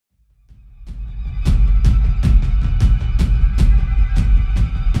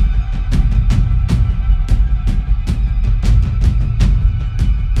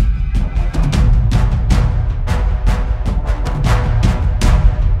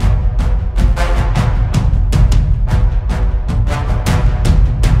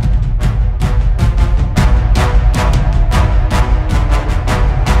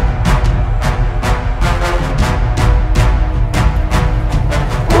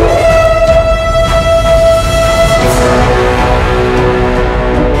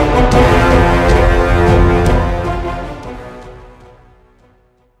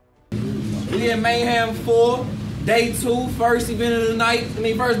Day 2, first event of the night.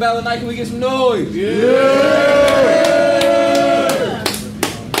 First battle of the night. Can we get some noise? To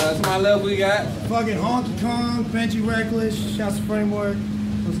my left, we got fucking Honky Kong, Benji Reckless, Shots Framework.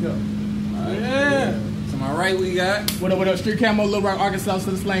 Let's go. Yeah. To my right, we got what up? Street Cammo, Little Rock, Arkansas, to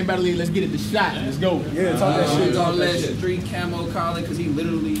the Slang Battle League. Let's get it the shot. Let's go. Yeah, talk that shit. Talk that shit. Street Cammo Colin, because he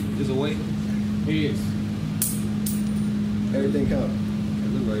literally is away. He is. Everything comes. It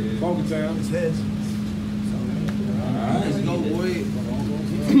look like it. Funky Town. It's heads. Alright, let's go, boy.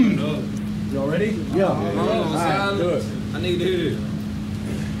 Y'all ready? Yeah. Alright, I need to hear this.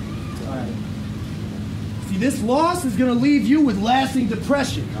 See, this loss is gonna leave you with lasting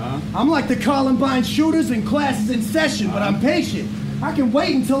depression. I'm like the Columbine shooters in classes in session, but I'm patient. I can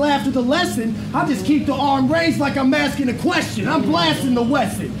wait until after the lesson. I just keep the arm raised like I'm asking a question. I'm blasting the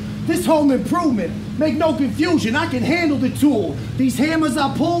Wesson. This home improvement, make no confusion, I can handle the tool. These hammers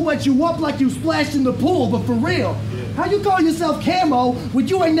I pull wet you up like you splashed in the pool, but for real, how you call yourself Cammo when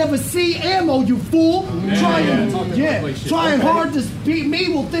you ain't never see ammo, you fool? Trying hard to beat me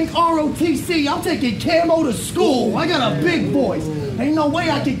will think ROTC. I'm taking Cammo to school. I got a big voice. Ain't no way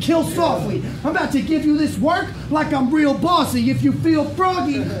I can kill softly. I'm about to give you this work like I'm real bossy. If you feel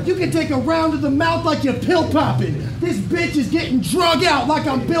froggy, you can take a round to the mouth like you're pill popping. This bitch is getting drug out like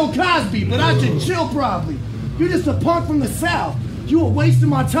I'm Bill Cosby, but I should chill probably. You're just a punk from the South. You are wasting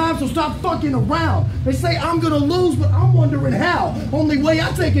my time, so stop fucking around. They say I'm gonna lose, but I'm wondering how. Only way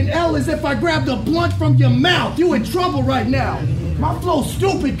I take an L is if I grab the blunt from your mouth. You in trouble right now. My flow's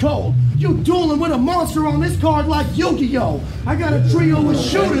stupid cold. You dueling with a monster on this card like Yu-Gi-Oh! I got a trio of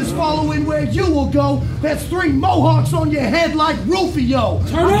shooters following where you will go. That's 3 mohawks on your head like Rufio. I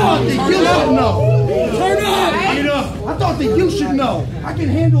thought that you should know. Turn up! I thought that you should know. I can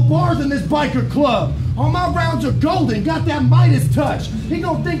handle bars in this biker club. All my rounds are golden, got that Midas touch. He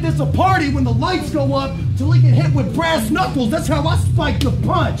gon' think there's a party when the lights go up till he get hit with brass knuckles. That's how I spike the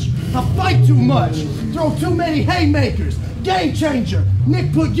punch. I fight too much, throw too many haymakers. Game changer,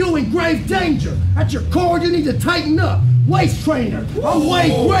 Nick put you in grave danger. At your core, you need to tighten up. Waist trainer, I'm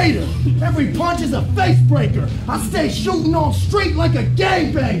way greater. Every punch is a face breaker. I stay shooting on street like a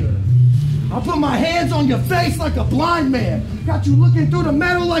gangbanger. I put my hands on your face like a blind man. Got you looking through the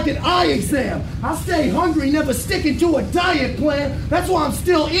metal like an eye exam. I stay hungry, never sticking to a diet plan. That's why I'm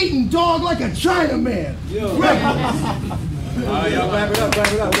still eating dog like a Chinaman. Y'all clap it up,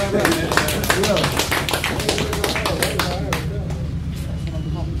 clap it up, clap it up, man.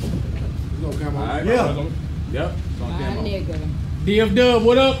 Yep. DFW,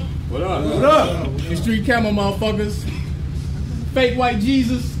 what up? What up? What up? The Street Cammo motherfuckers. Fake white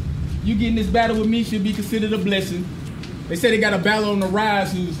Jesus. You getting this battle with me should be considered a blessing. They say they got a battle on the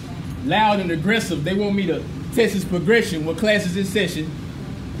rise who's loud and aggressive. They want me to test his progression with classes in session.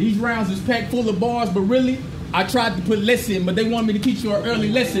 These rounds is packed full of bars, but really, I tried to put less in, but they want me to teach you an early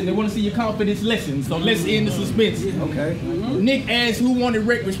lesson. They want to see your confidence lesson, so let's end the suspense. Okay. Nick asked who wanted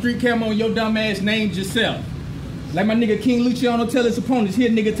wreck with Street Cammo and your dumb ass named yourself. Like my nigga King Luciano tell his opponents,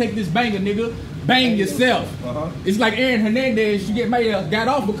 here nigga, take this banger, nigga. Bang yourself. It's like Aaron Hernandez, you got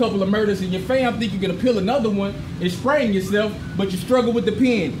off a couple of murders and your fam think you can appeal another one and spraying yourself, but you struggle with the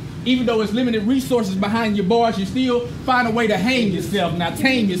pen. Even though it's limited resources behind your bars, you still find a way to hang yourself, now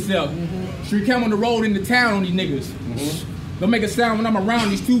tame yourself. Street Cammo on the road in the town on these niggas. Don't make a sound when I'm around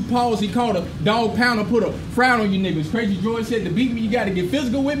these 2 paws. He called a dog pounder, put a frown on you niggas. Crazy George said to beat me, you gotta get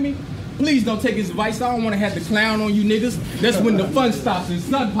physical with me. Please don't take his advice. I don't want to have the clown on you niggas. That's when the fun stops and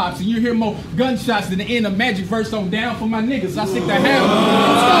sun pops and you hear more gunshots than the end of Magic verse on Down for my niggas. I stick the hound.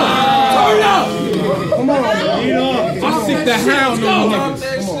 Turn up! Come on. I stick the hound on you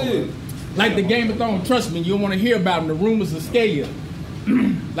niggas. Like the Game of Thrones, trust me, you don't want to hear about them. The rumors will scare you.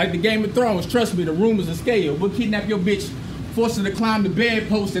 Like the Game of Thrones, trust me, the rumors will scare you. We'll kidnap your bitch, force her to climb the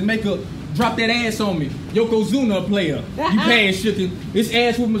bedpost and make her drop that ass on me. Yokozuna player. You pass shooking. This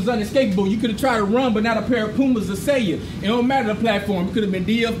ass with was unescapable. You could have tried to run, but not a pair of Pumas to say you. It don't matter the platform. It could have been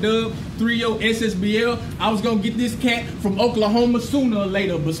DFW, 3-0, SSBL. I was going to get this cat from Oklahoma sooner or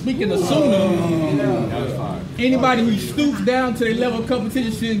later. But speaking of sooner, anybody who stoops down to their level of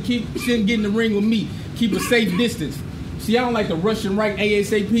competition shouldn't get in the ring with me. Keep a safe distance. See, I don't like to rush and write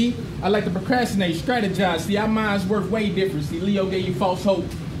ASAP. I like to procrastinate, strategize. See, our mind's worth way different. See, Leo gave you false hope.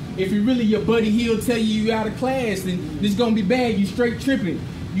 If you're really your buddy, he'll tell you out of class, then this gonna be bad. You straight tripping.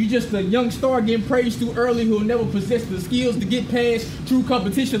 You just a young star getting praised too early who'll never possess the skills to get past true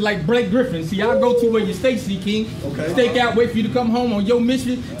competition like Blake Griffin. See, I go to where you stay, King. Okay. Stake out, wait for you to come home on your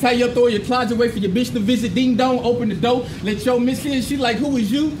mission. Tie your throw your closet, wait for your bitch to visit. Ding dong, open the door, let your miss in. She like, who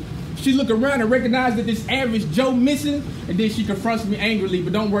is you? She look around and recognize that this average Joe missing, and then she confronts me angrily,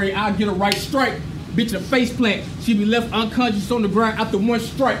 but don't worry, I'll get a right strike. Bitch, a face plant. She be left unconscious on the ground after one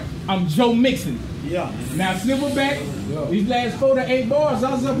strike. I'm Joe Mixon. Yeah. Now Silverback, these last 4 to 8 bars,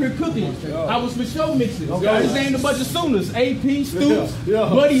 I was up here cooking. I was for sure mixing. Okay. This ain't a bunch of Sooners. AP, Stoops,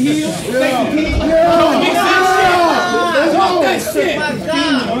 Buddy Hill, Stacey King, Joe Mixon. Talk that shit.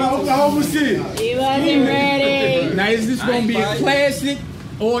 Oklahoma City. He wasn't ready. Now is this gonna be a classic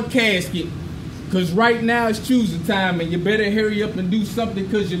or a casket? Cause right now it's choosing time, and you better hurry up and do something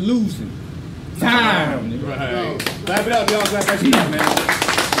cause you're losing. Time. Right. Clap it up, y'all. Clap that shit up, man.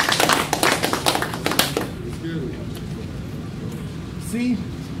 See,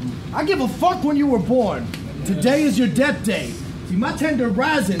 I give a fuck when you were born. Today is your death day. See, my tender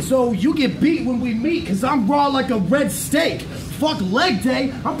rising, so you get beat when we meet, cause I'm raw like a red steak. Fuck leg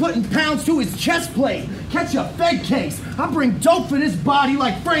day, I'm putting pounds to his chest plate. Catch a fed case. I bring dope for this body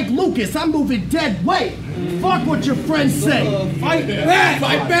like Frank Lucas. I'm moving dead weight. Fuck what your friends say. Fight back!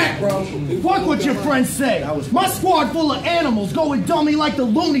 Fight back, bro! Fuck what your friends say. My squad full of animals going dummy like the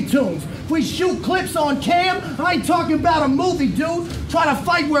Looney Tunes. If we shoot clips on cam, I ain't talking about a movie, dude. Try to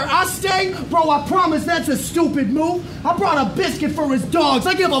fight where I stay? Bro, I promise that's a stupid move. I brought a biscuit for his dogs.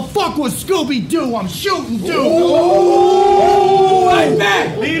 I give a fuck what Scooby-Doo. I'm shooting, dude. Ooh, fight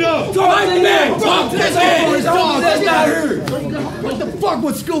back! Lead up! Fight back! Talk Biscuit for his dogs. What the fuck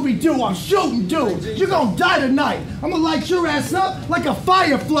with Scooby-Doo? I'm shooting, dude. You're gonna die tonight. I'm gonna light your ass up like a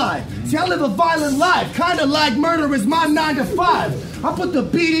firefly. See, I live a violent life, kinda like murder is my 9 to 5. I put the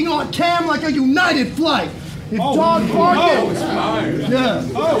beating on cam like a United flight. If dog barking,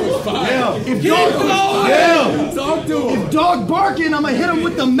 if dog barking, I'ma hit him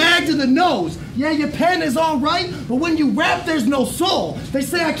with the mag to the nose. Yeah, your pen is all right, but when you rap, there's no soul. They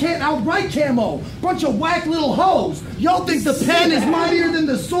say I can't outright Cammo. Bunch of whack little hoes. Y'all think the pen is mightier than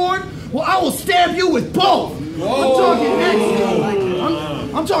the sword? Well, I will stab you with both.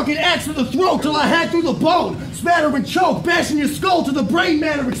 I'm talking axe to the throat till I hack through the bone. Spatter and choke, bashing your skull till the brain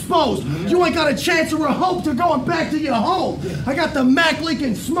matter exposed. You ain't got a chance or a hope to going back to your home. I got the Mac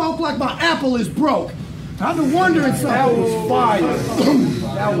leaking smoke like my apple is broke. I've been wondering something. That was fire.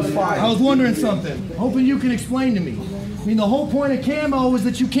 That was fire. I was wondering something. Hoping you can explain to me. I mean, the whole point of Cammo is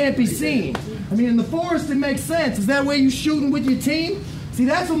that you can't be seen. I mean, in the forest it makes sense. Is that way you shooting with your team? See,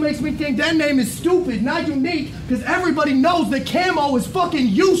 that's what makes me think that name is stupid, not unique, because everybody knows that Cammo is fucking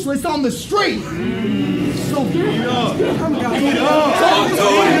useless on the street. So, Talk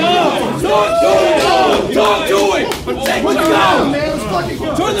to it! let's go, man. Let's fucking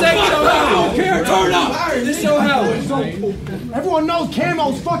go. Turn the fuck up! I don't care, turn up! This show how Everyone knows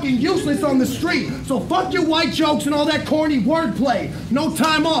Cammo's fucking useless on the street, so fuck your white jokes and all that corny wordplay. No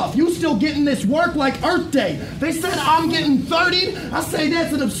time off. You still getting this work like Earth Day. They said I'm getting 30. I say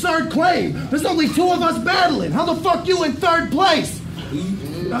that's an absurd claim. There's only 2 of us battling. How the fuck you in 3rd place?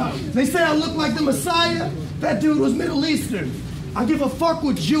 They say I look like the Messiah. That dude was Middle Eastern. I give a fuck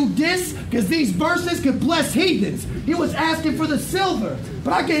what you diss, cause these verses could bless heathens. He was asking for the silver,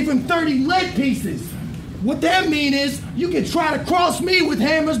 but I gave him 30 lead pieces. What that mean is, you can try to cross me with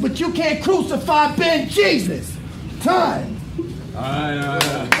hammers, but you can't crucify Ben Jesus. Time.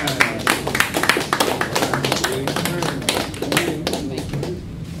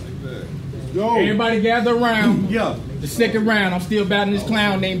 Yo. Everybody gather around. Yeah. The second round, I'm still battling this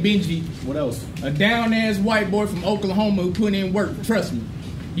clown named Benji. What else? A down-ass white boy from Oklahoma who put in work, trust me.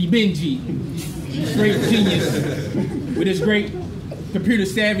 Be Benji. Straight genius. With his great computer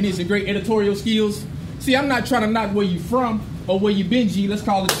savviness and great editorial skills. See, I'm not trying to knock where you from or where you Benji. Let's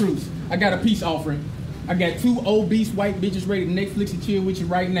call the truth. I got a peace offering. I got 2 obese white bitches ready to Netflix and chill with you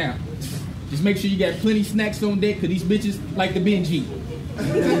right now. Just make sure you got plenty snacks on deck, cause these bitches like the Benji.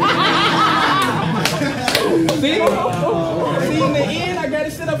 See, in the end, I got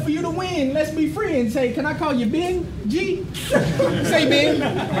it set up for you to win. Let's be friends. Say, can I call you Ben G? Say, Ben,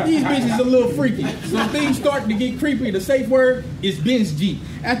 these bitches a little freaky. So if things start to get creepy, the safe word is Ben's G.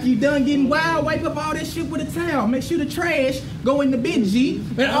 After you done getting wild, wipe up all that shit with a towel. Make sure the trash go in the bin G.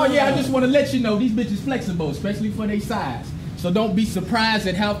 And oh yeah, I just want to let you know, these bitches flexible, especially for their size. So don't be surprised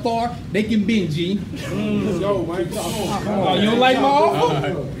at how far they can bend, G. Let's go, man. Oh, you don't like my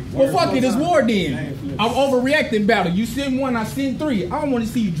offer? Well, fuck it, it's war then. I'm overreacting battle. You send 1, I send 3. I don't want to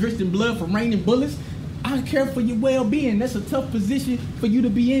see you drenched in blood from raining bullets. I care for your well-being. That's a tough position for you to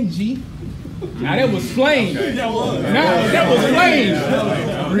be in, G. Now that was flames. That was flames.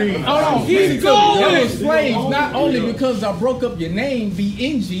 Hold on, keep going. That was flames. Not only because I broke up your name,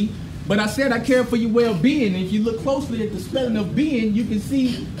 BNG, but I said I care for your well-being. And if you look closely at the spelling of being, you can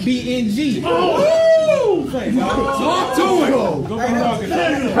see BNG. Oh! Talk to it.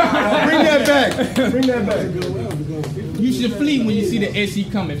 Bring that back. Bring that back. You should flee when you see the SE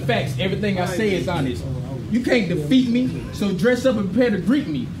coming. Facts, everything I say is honest. You can't defeat me, so dress up and prepare to greet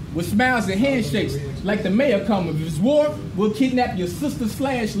me with smiles and handshakes like the mayor coming. If it's war, we'll kidnap your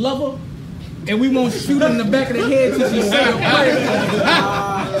sister/lover, and we won't shoot her in the back of the head till she say a prayer.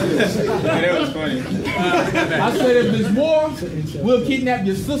 That was funny. I said if it's war, we'll kidnap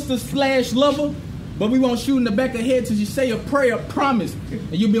your sister/lover, but we won't shoot in the back of the head till she say a prayer, promise.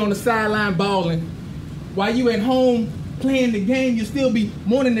 And you'll be on the sideline balling. While you at home playing the game, you'll still be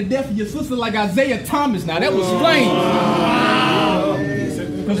mourning the death of your sister like Isaiah Thomas. Now that was strange.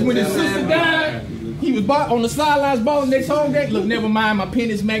 Because when his sister died, he was on the sidelines balling next home game. Look, never mind, my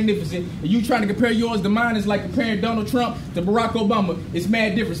pen is magnificent. And you trying to compare yours to mine is like comparing Donald Trump to Barack Obama. It's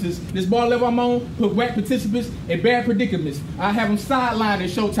mad differences. This ball level I'm on put whack participants in bad predicaments. I have them sidelined in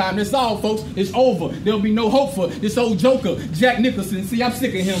Showtime. That's all, folks. It's over. There'll be no hope for this old joker, Jack Nicholson. See, I'm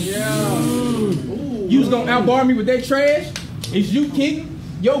sick of him. Yeah. You was gonna outbar me with that trash? Is you kidding?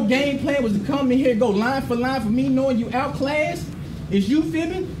 Your game plan was to come in here and go line for me knowing you outclassed? Is you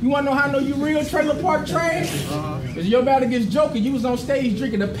fibbing? You wanna know how I know you real trailer park trash? Cause your battle against Joker, you was on stage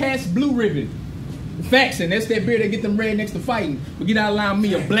drinking a past blue ribbon. Facts, and that's that beer that get them rednecks to fighting. But get out of line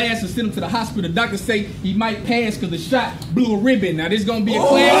me a blast and send him to the hospital. The doctor say he might pass cause the shot blew a ribbon. Now this gonna be a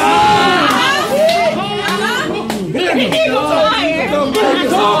class.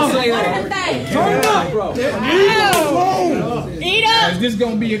 Is this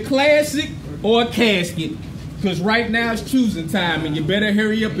gonna be a classic or a casket? Because right now it's choosing time, and you better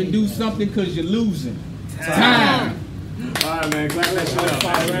hurry up and do something because you're losing time. All right, man. Glad that shit.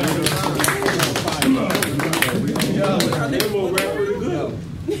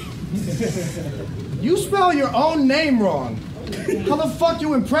 You spell your own name wrong. How the fuck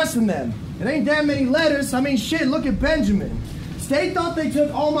you impressing them? It ain't that many letters. I mean, shit, look at Benjamin. State thought they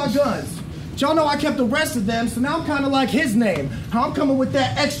took all my guns. But y'all know I kept the rest of them, so now I'm kind of like his name. How I'm coming with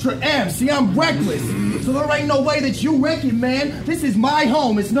that extra M. See, I'm reckless. So there ain't no way that you reckon, man. This is my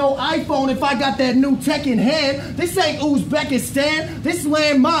home. It's no iPhone if I got that new tech in hand. This ain't Uzbekistan. This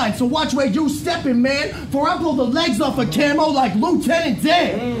land mine. So watch where you stepping, man. For I pull the legs off of Cammo like Lieutenant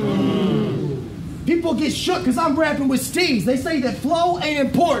Dan. People get shook because I'm rapping with Steves. They say that flow ain't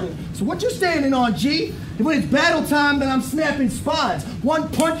important. So what you standing on, G? When it's battle time, then I'm snapping spines. One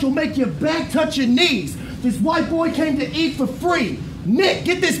punch will make your back touch your knees. This white boy came to eat for free. Nick,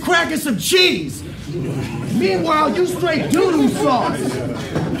 get this cracker some cheese. Meanwhile, you straight doo-doo sauce.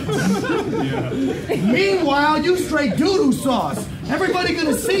 Meanwhile, you straight doo-doo sauce. Everybody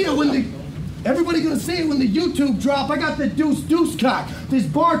gonna see it when the YouTube drop. I got the deuce cock. This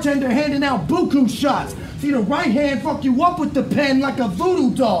bartender handing out buku shots. See, the right hand fuck you up with the pen like a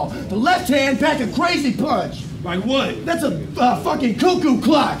voodoo doll. The left hand pack a crazy punch. Like what? That's a fucking cuckoo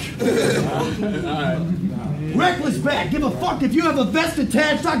clock. Reckless back. Give a fuck if you have a vest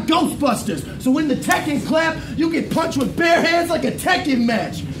attached like Ghostbusters. So when the Tekken clap, you get punched with bare hands like a Tekken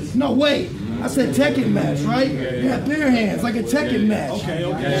match. No, wait. I said Tekken match, right? Yeah, bare hands like a Tekken match.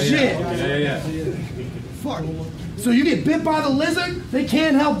 Okay. Shit. Yeah. Fuck. So you get bit by the lizard? They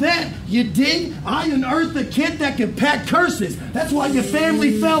can't help that. You dig? I unearthed the kid that can pack curses. That's why your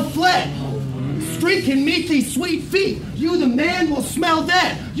family fell flat. Street can meet these sweet feet. You the man will smell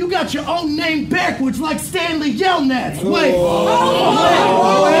that. You got your own name backwards like Stanley Yelnats. Wait.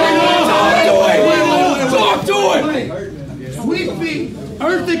 Talk to it. Sweet feet,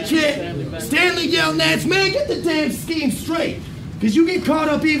 Earth the Kid, Stanley Yelnats. Man, get the damn scheme straight. Cause you get caught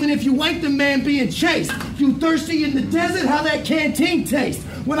up even if you ain't the man being chased. You thirsty in the desert, how that canteen tastes.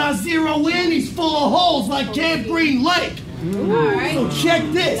 When I zero in, he's full of holes like Camp Green Lake. Right. So check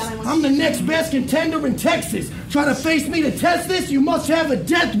this, I'm the next best contender in Texas. Try to face me to test this, you must have a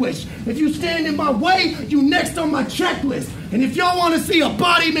death wish. If you stand in my way, you next on my checklist. And if y'all want to see a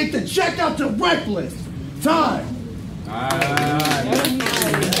body, make the check out to Reckless. Time.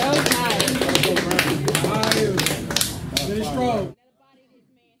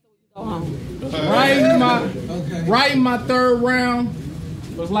 Right in my third round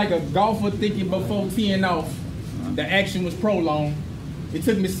was like a golfer thinking before teeing off. The action was prolonged. It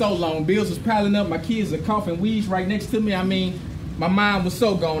took me so long. Bills was piling up. My kids are coughing wheeze right next to me. I mean, my mind was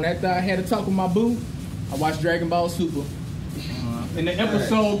so gone. After I had a talk with my boo, I watched Dragon Ball Super. And the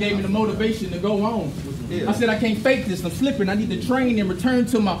episode gave me the motivation to go on. I said, I can't fake this. I'm slipping. I need to train and return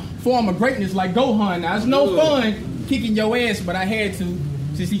to my form of greatness like Gohan. Now, it's no fun kicking your ass, but I had to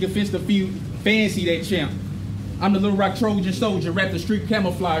since he convinced a few fancy that champ. I'm the Little Rock Trojan soldier, rap the street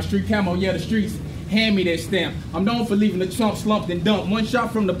camouflage, street camo, yeah, the streets. Hand me that stamp. I'm known for leaving the chump slumped and dumped. One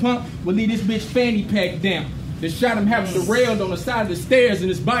shot from the pump will leave this bitch fanny pack damp. They shot him having derailed on the side of the stairs, and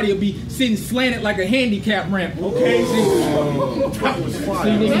his body will be sitting slanted like a handicap ramp. Okay, that was fire. See,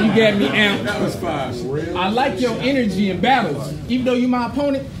 nigga, you got me amped. That was fire. I like your energy in battles. Even though you my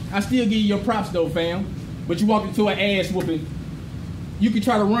opponent, I still give you your props though, fam. But you walk into an ass whooping. You can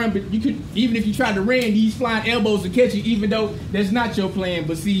try to run, but you could, even if you try to run, these flying elbows to catch you, even though that's not your plan.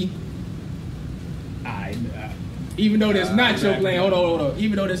 But see, even though that's not your plan, hold on.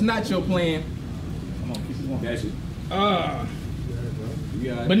 Even though that's not your plan, come on, keep it going.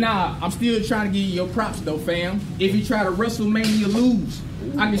 But nah, I'm still trying to give you your props though, fam. If you try to WrestleMania lose,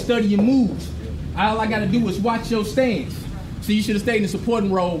 I can study your moves. All I gotta do is watch your stance. So you should have stayed in a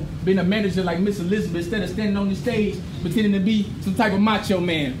supporting role, been a manager like Miss Elizabeth, instead of standing on the stage pretending to be some type of macho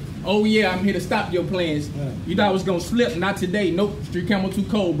man. Oh yeah, I'm here to stop your plans. You thought I was gonna slip, not today. Nope, Street Cammo too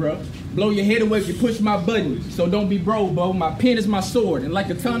cold, bro. Blow your head away if you push my button. So don't be bro, bro. My pen is my sword, and like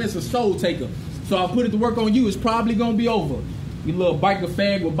a ton, it's a soul taker. So I'll put it to work on you. It's probably gonna be over. You little biker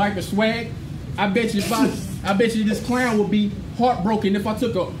fag with biker swag. I bet you this clown would be heartbroken if I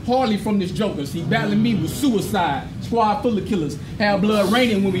took a Harley from this joker. See, battling me was suicide. Squad full of killers. Have blood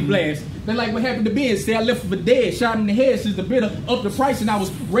raining when we blast. They like what happened to Ben. Say I left for dead. Shot him in the head since the bidder upped the price and I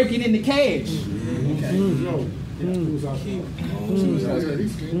was raking in the cash.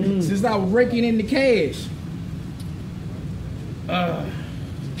 Since I was raking in the cash.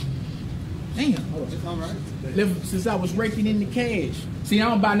 Damn. Since I was raking in the cash. See, I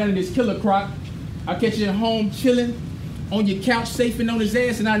don't buy none of this killer crock. I catch you at home chilling on your couch, safing on his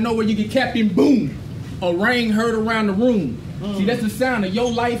ass, and I know where you get capped in. Boom. A ring heard around the room. See, that's the sound of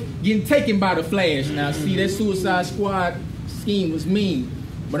your life getting taken by the flash. Now, see, that Suicide Squad scheme was mean,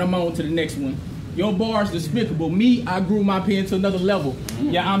 but I'm on to the next one. Your bar's despicable. Me, I grew my pen to another level.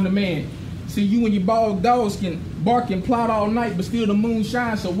 Yeah, I'm the man. See, you and your bald dogs can bark and plot all night, but still the moon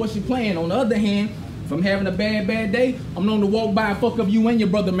shines, so what's your plan? On the other hand, if I'm having a bad day, I'm known to walk by and fuck up you and your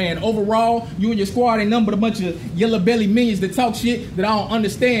brother, man. Overall, you and your squad ain't nothing but a bunch of yellow belly minions that talk shit that I don't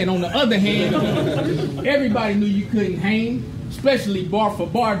understand. On the other hand, everybody knew you couldn't hang, especially bar for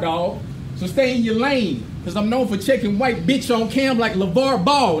bar, dog. So stay in your lane, because I'm known for checking white bitch on cam like LeVar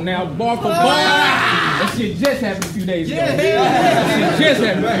Ball. Now, bar for bar, that shit just happened a few days ago. That shit just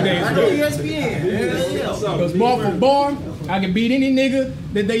happened a few days ago. Because bar for bar, I can beat any nigga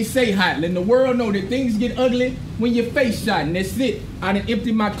that they say hot. Letting the world know that things get ugly when your face shot. And that's it. I done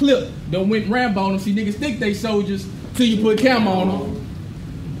emptied my clip. Done went Rambo on them. See, niggas think they soldiers till you put Cammo on them.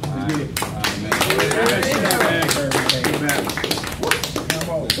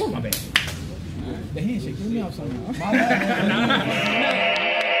 Oh, my bad. The handshake threw me off somehow.